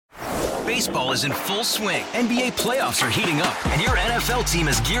Baseball is in full swing. NBA playoffs are heating up, and your NFL team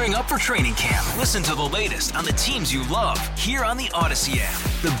is gearing up for training camp. Listen to the latest on the teams you love here on the Odyssey app.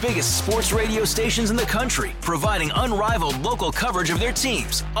 The biggest sports radio stations in the country, providing unrivaled local coverage of their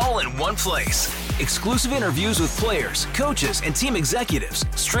teams, all in one place. Exclusive interviews with players, coaches, and team executives,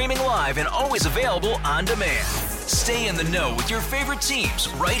 streaming live and always available on demand. Stay in the know with your favorite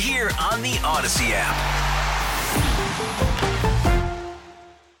teams right here on the Odyssey app.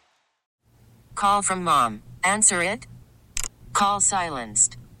 Call from mom. Answer it. Call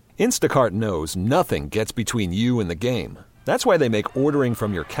silenced. Instacart knows nothing gets between you and the game. That's why they make ordering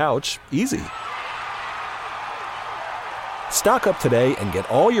from your couch easy. Stock up today and get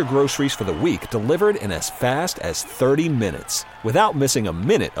all your groceries for the week delivered in as fast as 30 minutes without missing a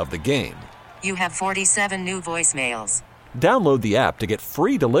minute of the game. You have 47 new voicemails. Download the app to get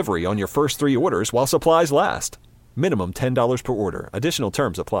free delivery on your first 3 orders while supplies last. Minimum $10 per order. Additional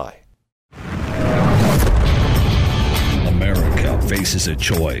terms apply. America faces a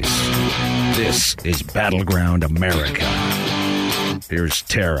choice. This is Battleground America. Here's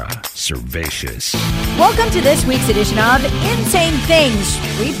Tara Servatius. Welcome to this week's edition of Insane Things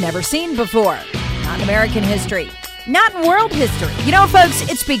We've Never Seen Before. Not in American history. Not in world history. You know, folks,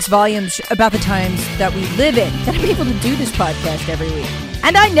 it speaks volumes about the times that we live in that I'm able to do this podcast every week.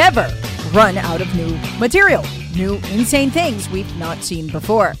 And I never run out of new material. New insane things we've not seen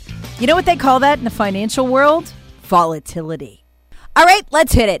before. You know what they call that in the financial world? Volatility. All right,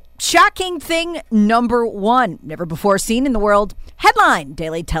 let's hit it. Shocking thing number 1, never before seen in the world. Headline,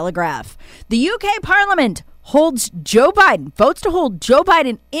 Daily Telegraph. The UK Parliament votes to hold Joe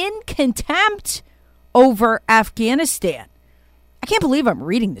Biden in contempt over Afghanistan. I can't believe I'm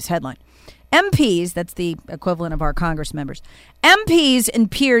reading this headline. MPs, that's the equivalent of our Congress members, MPs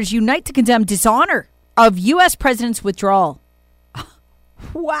and peers unite to condemn dishonor of U.S. president's withdrawal.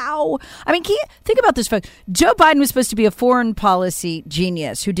 Wow. I mean, can you think about this, folks? Joe Biden was supposed to be a foreign policy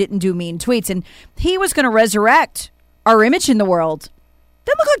genius who didn't do mean tweets, and he was going to resurrect our image in the world.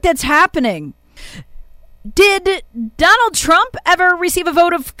 Doesn't look like that's happening. Did Donald Trump ever receive a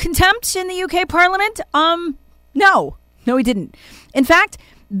vote of contempt in the UK Parliament? No, he didn't. In fact,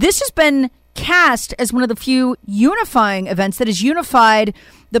 this has been cast as one of the few unifying events that has unified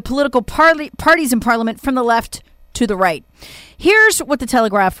the political parties in Parliament from the left to the right. Here's what the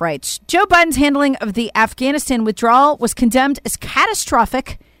Telegraph writes. Joe Biden's handling of the Afghanistan withdrawal was condemned as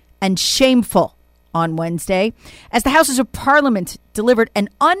catastrophic and shameful on Wednesday, as the Houses of Parliament delivered an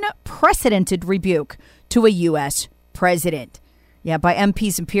unprecedented rebuke to a U.S. president. Yeah, by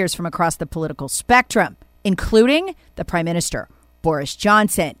MPs and peers from across the political spectrum, including the Prime Minister, Boris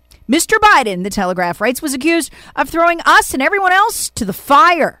Johnson. Mr. Biden, the Telegraph writes, was accused of throwing us and everyone else to the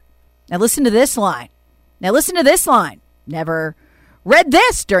fire. Now listen to this line. Never read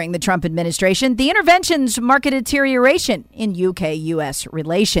this during the Trump administration. The interventions mark a deterioration in UK-US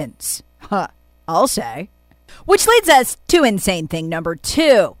relations. I'll say. Which leads us to insane thing number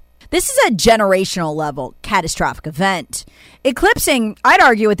 2. This is a generational level catastrophic event, eclipsing, I'd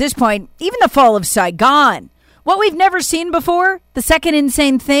argue at this point, even the fall of Saigon. What we've never seen before, the second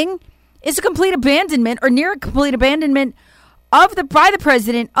insane thing, is a complete abandonment or near complete abandonment by the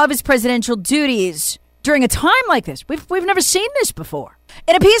president of his presidential duties during a time like this. We've never seen this before.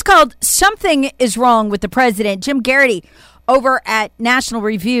 In a piece called Something is Wrong with the President, Jim Garrity over at National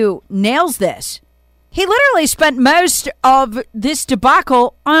Review nails this. He literally spent most of this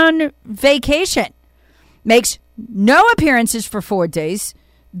debacle on vacation. Makes no appearances for 4 days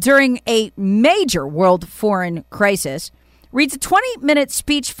during a major world foreign crisis. Reads a 20-minute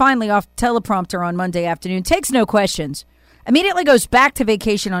speech finally off teleprompter on Monday afternoon. Takes no questions. Immediately goes back to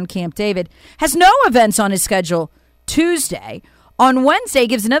vacation on Camp David. Has no events on his schedule Tuesday. On Wednesday,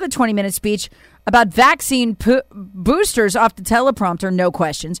 gives another 20-minute speech about vaccine boosters off the teleprompter, no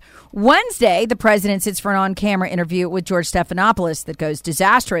questions. Wednesday, the president sits for an on-camera interview with George Stephanopoulos that goes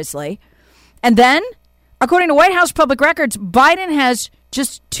disastrously. And then, according to White House public records, Biden has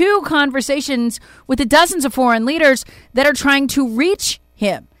just 2 conversations with the dozens of foreign leaders that are trying to reach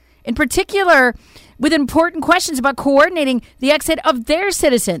him. In particular, with important questions about coordinating the exit of their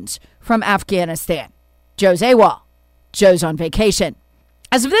citizens from Afghanistan. Joe's AWOL. Joe's on vacation.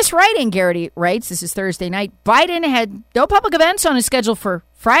 As of this writing, Garrity writes, this is Thursday night, Biden had no public events on his schedule for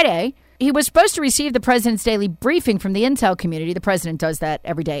Friday. He was supposed to receive the president's daily briefing from the intel community. The president does that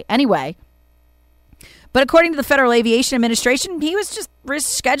every day anyway. But according to the Federal Aviation Administration, he was just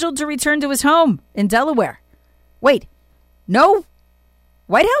scheduled to return to his home in Delaware. Wait, no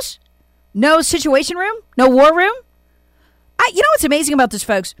White House? No Situation Room? No War Room? You know what's amazing about this,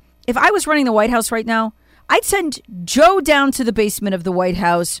 folks? If I was running the White House right now, I'd send Joe down to the basement of the White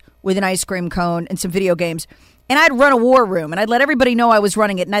House with an ice cream cone and some video games, and I'd run a war room, and I'd let everybody know I was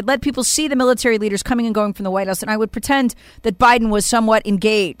running it, and I'd let people see the military leaders coming and going from the White House, and I would pretend that Biden was somewhat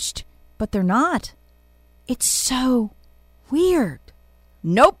engaged. But they're not. It's so weird.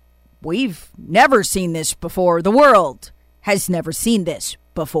 Nope. We've never seen this before. The world has never seen this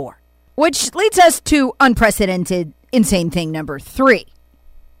before. Which leads us to unprecedented insane thing number 3.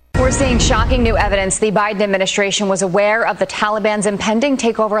 We're seeing shocking new evidence. The Biden administration was aware of the Taliban's impending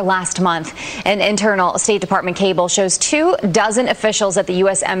takeover last month. An internal State Department cable shows 24 officials at the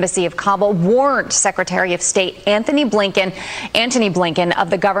U.S. Embassy of Kabul warned Secretary of State Antony Blinken of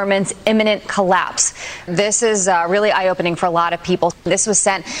the government's imminent collapse. This is really eye-opening for a lot of people. This was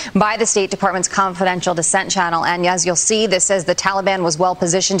sent by the State Department's confidential dissent channel. And as you'll see, this says the Taliban was well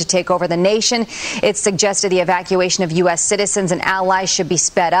positioned to take over the nation. It suggested the evacuation of U.S. citizens and allies should be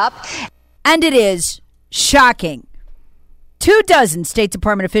sped up. And it is shocking. 24 State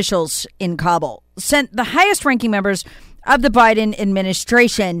Department officials in Kabul sent the highest ranking members of the Biden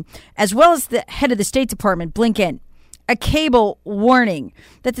administration, as well as the head of the State Department, Blinken, a cable warning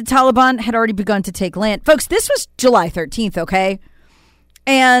that the Taliban had already begun to take land. Folks, this was July 13th, okay?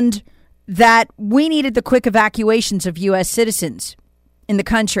 And that we needed the quick evacuations of U.S. citizens in the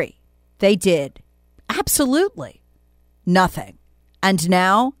country. They did absolutely nothing. And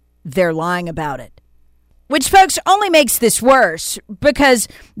now they're lying about it. Which, folks, only makes this worse because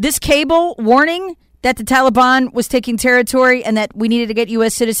this cable warning that the Taliban was taking territory and that we needed to get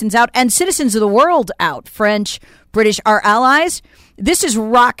U.S. citizens out and citizens of the world out, French, British, our allies, this is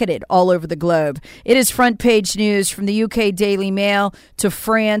rocketed all over the globe. It is front page news from the UK Daily Mail to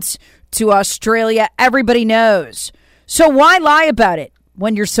France to Australia. Everybody knows. So why lie about it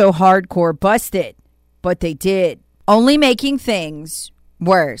when you're so hardcore busted? But they did, only making things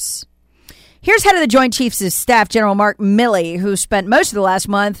worse. Here's head of the Joint Chiefs of Staff, General Mark Milley, who spent most of the last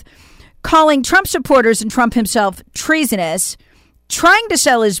month calling Trump supporters and Trump himself treasonous, trying to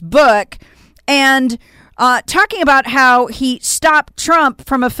sell his book, and talking about how he stopped Trump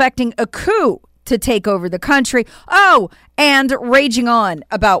from effecting a coup to take over the country. Oh, and raging on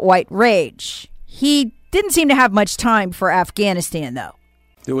about white rage. He didn't seem to have much time for Afghanistan, though.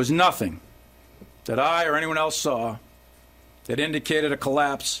 There was nothing that I or anyone else saw that indicated a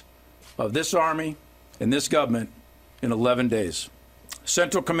collapse of this army and this government in 11 days.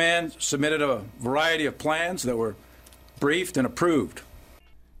 Central Command submitted a variety of plans that were briefed and approved.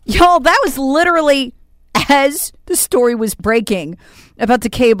 Y'all, that was literally as the story was breaking about the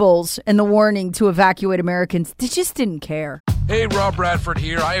cables and the warning to evacuate Americans. They just didn't care. Hey, Rob Bradford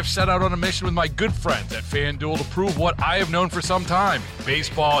here. I have set out on a mission with my good friends at FanDuel to prove what I have known for some time.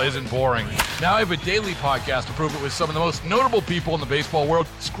 Baseball isn't boring. Now I have a daily podcast to prove it with some of the most notable people in the baseball world,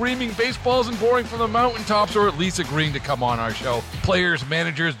 screaming baseball isn't boring from the mountaintops, or at least agreeing to come on our show. Players,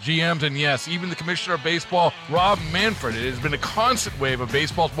 managers, GMs, and yes, even the commissioner of baseball, Rob Manfred. It has been a constant wave of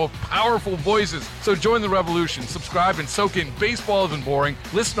baseball's most powerful voices. So join the revolution. Subscribe and soak in Baseball Isn't Boring.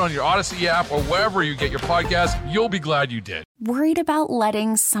 Listen on your Odyssey app or wherever you get your podcasts. You'll be glad you did. Worried about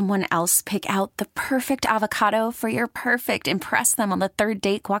letting someone else pick out the perfect avocado for your perfect impress them on the third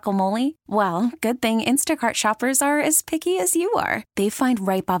date guacamole? Well, good thing Instacart shoppers are as picky as you are. They find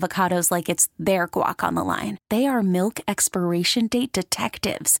ripe avocados like it's their guac on the line. They are milk expiration date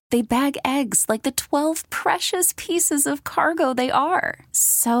detectives. They bag eggs like the 12 precious pieces of cargo they are.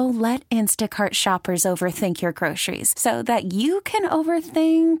 So let Instacart shoppers overthink your groceries so that you can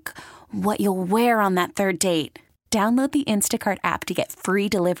overthink what you'll wear on that third date. Download the Instacart app to get free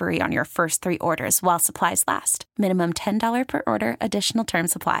delivery on your first 3 orders while supplies last. Minimum $10 per order. Additional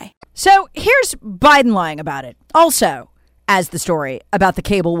terms apply. So here's Biden lying about it. Also, as the story about the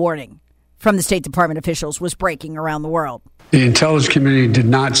cable warning from the State Department officials was breaking around the world. The intelligence community did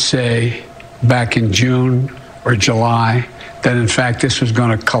not say back in June or July that, in fact, this was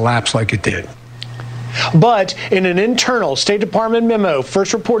going to collapse like it did. But in an internal State Department memo,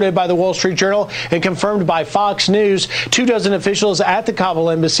 first reported by the Wall Street Journal and confirmed by Fox News, 24 officials at the Kabul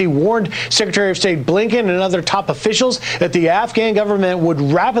embassy warned Secretary of State Blinken and other top officials that the Afghan government would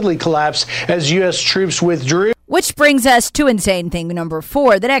rapidly collapse as U.S. troops withdrew. Which brings us to insane thing number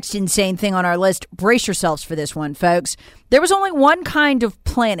 4. The next insane thing on our list. Brace yourselves for this one, folks. There was only one kind of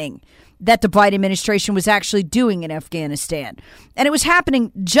planning that the Biden administration was actually doing in Afghanistan. And it was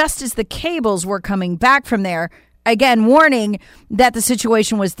happening just as the cables were coming back from there, again, warning that the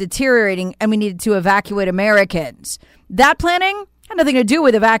situation was deteriorating and we needed to evacuate Americans. That planning had nothing to do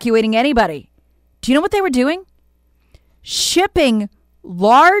with evacuating anybody. Do you know what they were doing? Shipping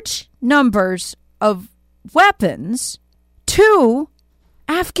large numbers of weapons to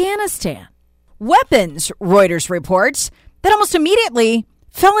Afghanistan. weapons, Reuters reports, that almost immediately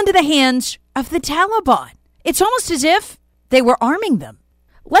fell into the hands of the Taliban. It's almost as if they were arming them.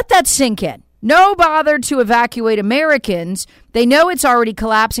 Let that sink in. No bother to evacuate Americans. They know it's already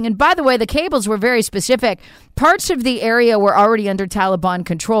collapsing. And by the way, the cables were very specific. Parts of the area were already under Taliban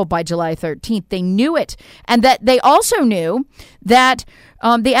control by July 13th. They knew it. And that they also knew that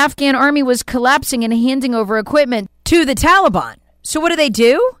the Afghan army was collapsing and handing over equipment to the Taliban. So what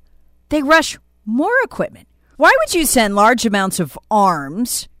do? They rush more equipment. Why would you send large amounts of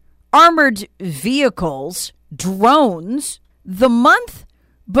arms, armored vehicles, drones, the month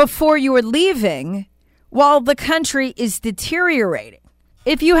before you are leaving while the country is deteriorating?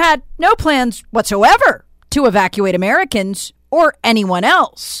 If you had no plans whatsoever to evacuate Americans or anyone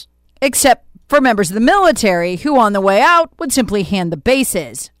else, except for members of the military who on the way out would simply hand the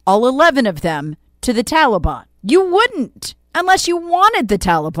bases, all 11 of them, to the Taliban. You wouldn't unless you wanted the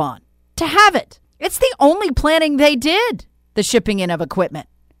Taliban to have it. It's the only planning they did, the shipping in of equipment.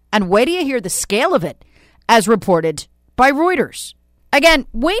 And wait till you hear the scale of it, as reported by Reuters. Again,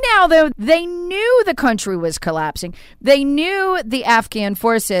 we now, though, they knew the country was collapsing. They knew the Afghan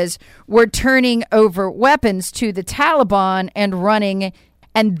forces were turning over weapons to the Taliban and running.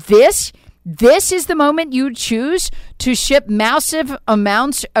 And this is the moment you choose to ship massive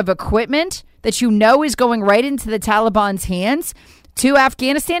amounts of equipment that you know is going right into the Taliban's hands to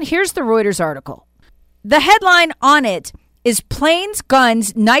Afghanistan. Here's the Reuters article. The headline on it is Planes,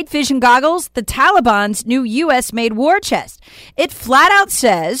 Guns, Night Vision Goggles, the Taliban's new U.S.-made war chest. It flat out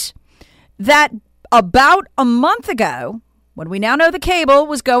says that about a month ago, when we now know the cable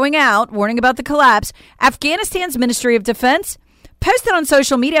was going out, warning about the collapse, Afghanistan's Ministry of Defense posted on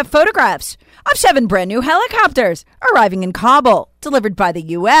social media photographs of 7 brand new helicopters arriving in Kabul, delivered by the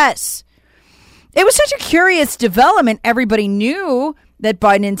U.S. It was such a curious development. Everybody knew that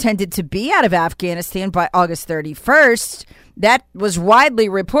Biden intended to be out of Afghanistan by August 31st. That was widely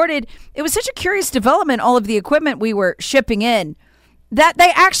reported. It was such a curious development, all of the equipment we were shipping in, that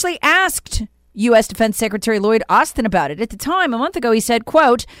they actually asked U.S. Defense Secretary Lloyd Austin about it. At the time, a month ago, he said,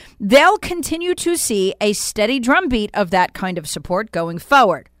 quote, they'll continue to see a steady drumbeat of that kind of support going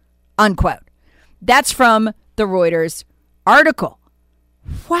forward, unquote. That's from the Reuters article.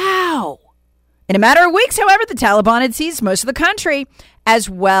 Wow. In a matter of weeks, however, the Taliban had seized most of the country, as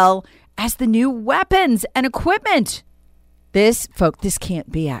well as the new weapons and equipment. This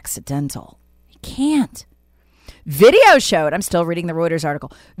can't be accidental. It can't. Video showed, I'm still reading the Reuters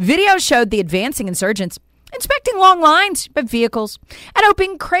article, video showed the advancing insurgents inspecting long lines of vehicles and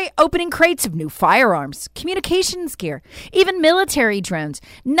opening crates of new firearms, communications gear, even military drones,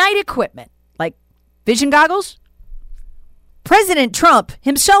 night equipment like vision goggles. President Trump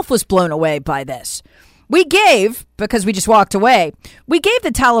himself was blown away by this. Because we just walked away, we gave the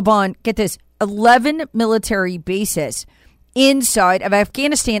Taliban, get this, 11 military bases inside of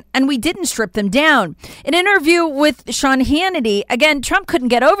Afghanistan, and we didn't strip them down. In an interview with Sean Hannity, again, Trump couldn't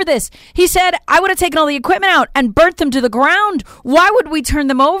get over this. He said, I would have taken all the equipment out and burnt them to the ground. Why would we turn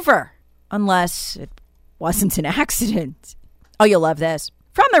them over? Unless it wasn't an accident. Oh, you'll love this.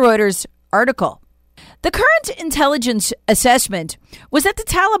 From the Reuters article. The current intelligence assessment was that the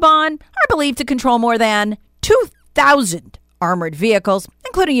Taliban are believed to control more than 2,000 armored vehicles,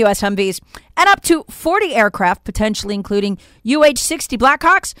 including U.S. Humvees, and up to 40 aircraft, potentially including UH-60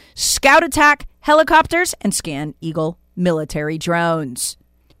 Blackhawks, Scout Attack helicopters, and Scan Eagle military drones.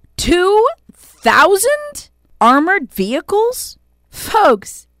 2,000 armored vehicles?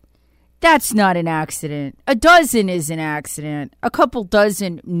 Folks, that's not an accident. A dozen is an accident. A couple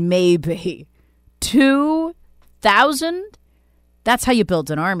dozen, maybe. 2,000? That's how you build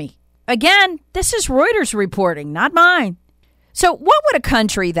an army. Again, this is Reuters reporting, not mine. So what would a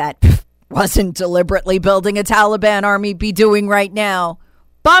country that wasn't deliberately building a Taliban army be doing right now?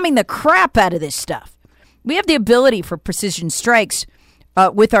 Bombing the crap out of this stuff. We have the ability for precision strikes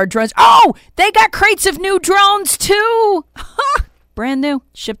with our drones. Oh, they got crates of new drones too. Brand new,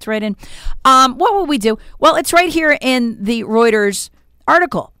 shipped right in. What will we do? Well, it's right here in the Reuters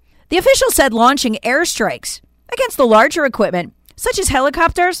article. The official said launching airstrikes against the larger equipment, such as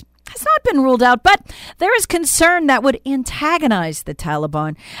helicopters, has not been ruled out, but there is concern that would antagonize the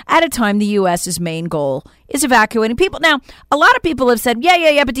Taliban at a time the U.S.'s main goal is evacuating people. Now, a lot of people have said,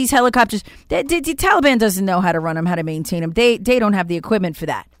 yeah, but these helicopters, the Taliban doesn't know how to run them, how to maintain them. They don't have the equipment for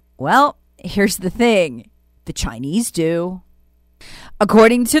that. Well, here's the thing. The Chinese do.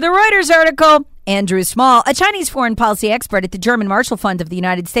 According to the Reuters article, Andrew Small, a Chinese foreign policy expert at the German Marshall Fund of the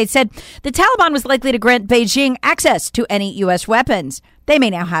United States, said the Taliban was likely to grant Beijing access to any U.S. weapons they may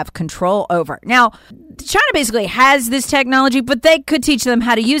now have control over. Now, China basically has this technology, but they could teach them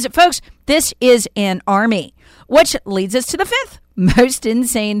how to use it. Folks, this is an army, which leads us to the fifth most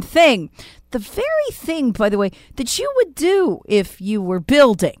insane thing. The very thing, by the way, that you would do if you were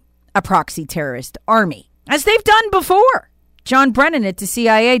building a proxy terrorist army, as they've done before. John Brennan at the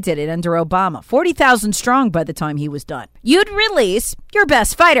CIA did it under Obama. 40,000 strong by the time he was done. You'd release your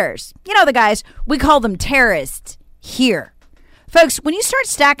best fighters. You know the guys, we call them terrorists here. Folks, when you start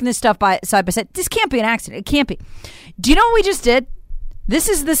stacking this stuff side by side, this can't be an accident. It can't be. Do you know what we just did? This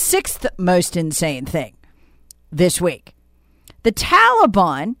is the sixth most insane thing this week. The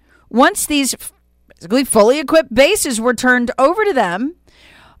Taliban, once these basically fully equipped bases were turned over to them,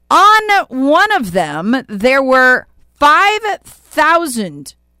 on one of them, there were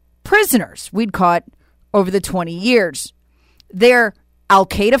 5,000 prisoners we'd caught over the 20 years. They're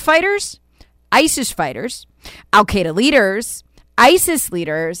Al-Qaeda fighters, ISIS fighters, Al-Qaeda leaders, ISIS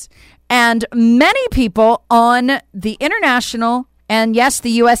leaders, and many people on the international and, yes,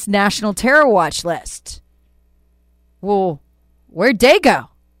 the U.S. National Terror Watch list. Well, where'd they go?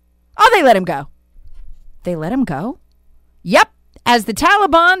 Oh, they let him go. They let him go? Yep. As the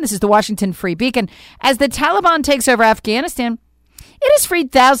Taliban, this is the Washington Free Beacon, as the Taliban takes over Afghanistan, it has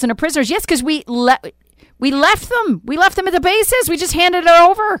freed thousands of prisoners. Yes, because we left them. We left them at the bases. We just handed it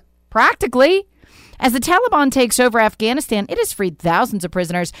over, practically. As the Taliban takes over Afghanistan, it has freed thousands of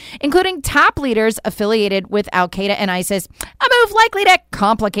prisoners, including top leaders affiliated with Al-Qaeda and ISIS, a move likely to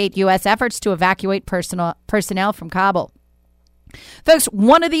complicate U.S. efforts to evacuate personnel from Kabul. Folks,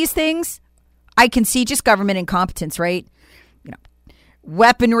 one of these things, I can see just government incompetence, right?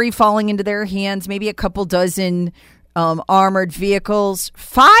 Weaponry falling into their hands, maybe a couple dozen armored vehicles.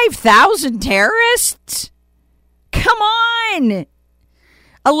 5,000 terrorists? Come on.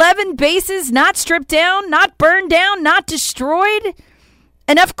 11 bases not stripped down, not burned down, not destroyed.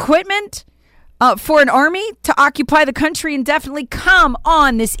 Enough equipment for an army to occupy the country indefinitely. Come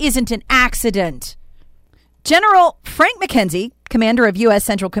on, this isn't an accident. General Frank McKenzie, commander of U.S.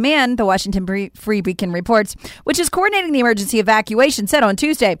 Central Command, the Washington Free Beacon reports, which is coordinating the emergency evacuation, said on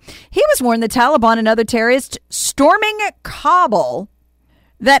Tuesday he was warned the Taliban and other terrorists storming Kabul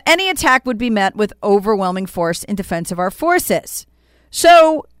that any attack would be met with overwhelming force in defense of our forces.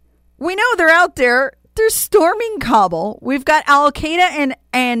 So we know they're out there. They're storming Kabul. We've got Al-Qaeda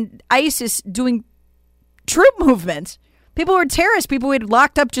and ISIS doing troop movements. People who are terrorists, people we had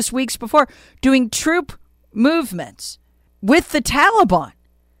locked up just weeks before, doing troop movements with the Taliban.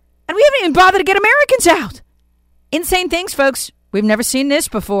 And we haven't even bothered to get Americans out. Insane things, folks. We've never seen this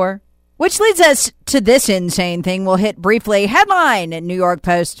before. Which leads us to this insane thing we'll hit briefly. Headline in New York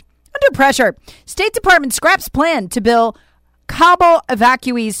Post. Under pressure, State Department scraps plan to bill Kabul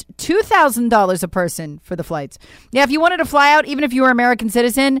evacuees $2,000 a person for the flights. Yeah, if you wanted to fly out, even if you were an American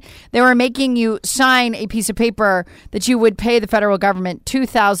citizen, they were making you sign a piece of paper that you would pay the federal government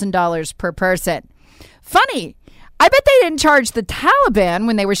 $2,000 per person. Funny, I bet they didn't charge the Taliban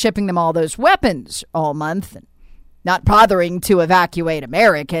when they were shipping them all those weapons all month and not bothering to evacuate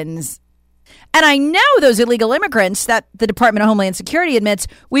Americans. And I know those illegal immigrants that the Department of Homeland Security admits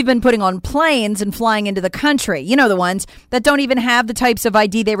we've been putting on planes and flying into the country. You know, the ones that don't even have the types of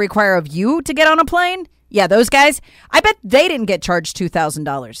ID they require of you to get on a plane. Yeah, those guys. I bet they didn't get charged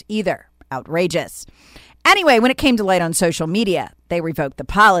 $2,000 either. Outrageous. Anyway, when it came to light on social media, they revoked the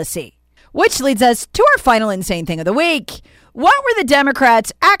policy. Which leads us to our final insane thing of the week. What were the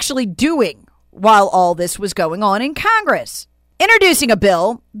Democrats actually doing while all this was going on in Congress? Introducing a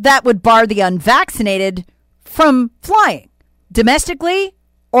bill that would bar the unvaccinated from flying, domestically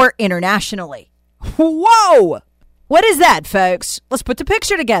or internationally. Whoa! What is that, folks? Let's put the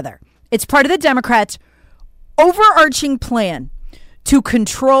picture together. It's part of the Democrats' overarching plan to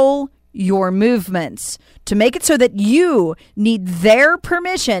control your movements, to make it so that you need their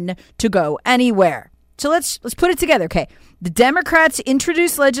permission to go anywhere. So let's put it together, okay? The Democrats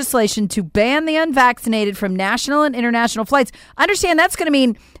introduced legislation to ban the unvaccinated from national and international flights. Understand that's going to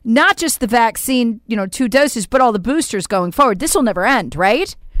mean not just the vaccine, 2 doses, but all the boosters going forward. This will never end,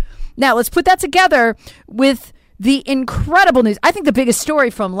 right? Now, let's put that together with the incredible news. I think the biggest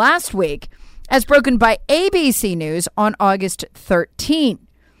story from last week, as broken by ABC News on August 13,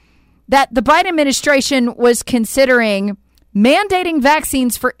 that the Biden administration was considering mandating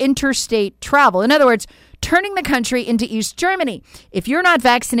vaccines for interstate travel. In other words, turning the country into East Germany. If you're not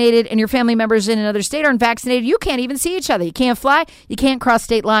vaccinated and your family members in another state aren't vaccinated, you can't even see each other. You can't fly. You can't cross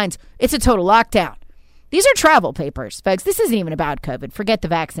state lines. It's a total lockdown. These are travel papers, folks. This isn't even about COVID. Forget the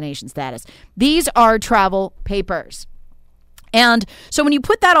vaccination status. These are travel papers. And so when you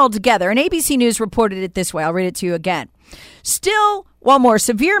put that all together, and ABC News reported it this way, I'll read it to you again. Still, while more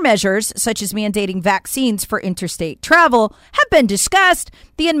severe measures, such as mandating vaccines for interstate travel, have been discussed,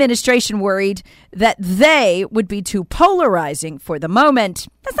 the administration worried that they would be too polarizing for the moment.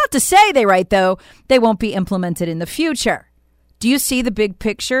 That's not to say, they write, though, they won't be implemented in the future. Do you see the big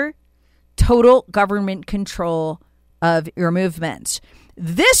picture? Total government control of your movements.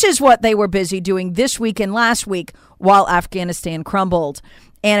 This is what they were busy doing this week and last week while Afghanistan crumbled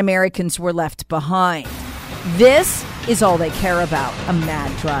and Americans were left behind. This is all they care about, a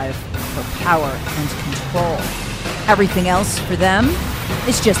mad drive for power and control. Everything else for them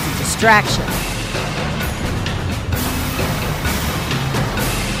is just a distraction.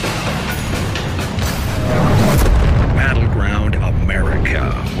 Battleground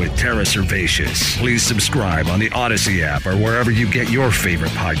America with Tara Servatius. Please subscribe on the Odyssey app or wherever you get your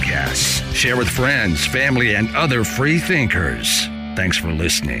favorite podcasts. Share with friends, family, and other free thinkers. Thanks for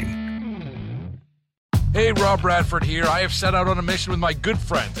listening. Hey, Rob Bradford here. I have set out on a mission with my good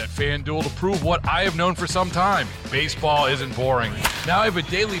friends at FanDuel to prove what I have known for some time. Baseball isn't boring. Now I have a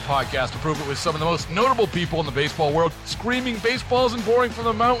daily podcast to prove it with some of the most notable people in the baseball world, screaming baseball isn't boring from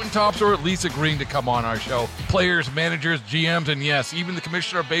the mountaintops, or at least agreeing to come on our show. Players, managers, GMs, and yes, even the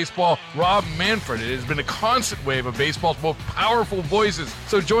commissioner of baseball, Rob Manfred. It has been a constant wave of baseball's most powerful voices.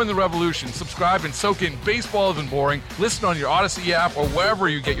 So join the revolution. Subscribe and soak in Baseball Isn't Boring. Listen on your Odyssey app or wherever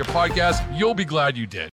you get your podcasts. You'll be glad you did.